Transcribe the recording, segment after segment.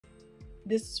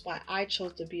This is why I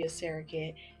chose to be a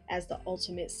surrogate as the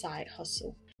ultimate side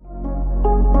hustle.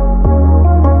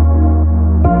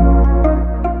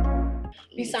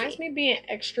 Besides me being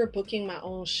extra booking my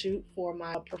own shoot for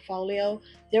my portfolio,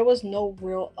 there was no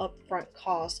real upfront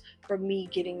cost for me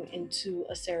getting into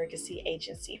a surrogacy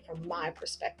agency from my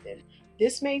perspective.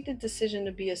 This made the decision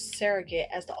to be a surrogate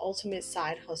as the ultimate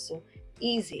side hustle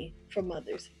easy for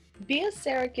mothers. Be a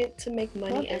surrogate to make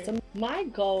money as a my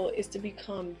goal is to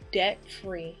become debt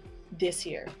free this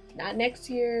year. Not next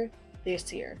year,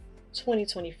 this year,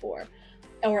 2024,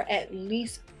 or at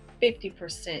least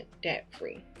 50% debt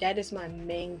free. That is my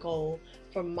main goal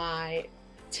for my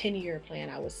 10-year plan,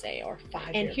 I would say, or 5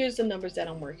 years. And here's the numbers that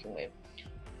I'm working with.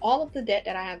 All of the debt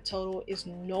that I have total is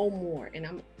no more, and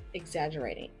I'm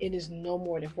exaggerating, it is no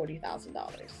more than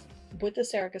 $40,000. With the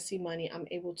surrogacy money, I'm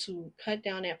able to cut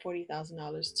down that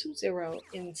 $40,000 to zero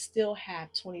and still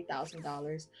have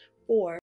 $20,000 for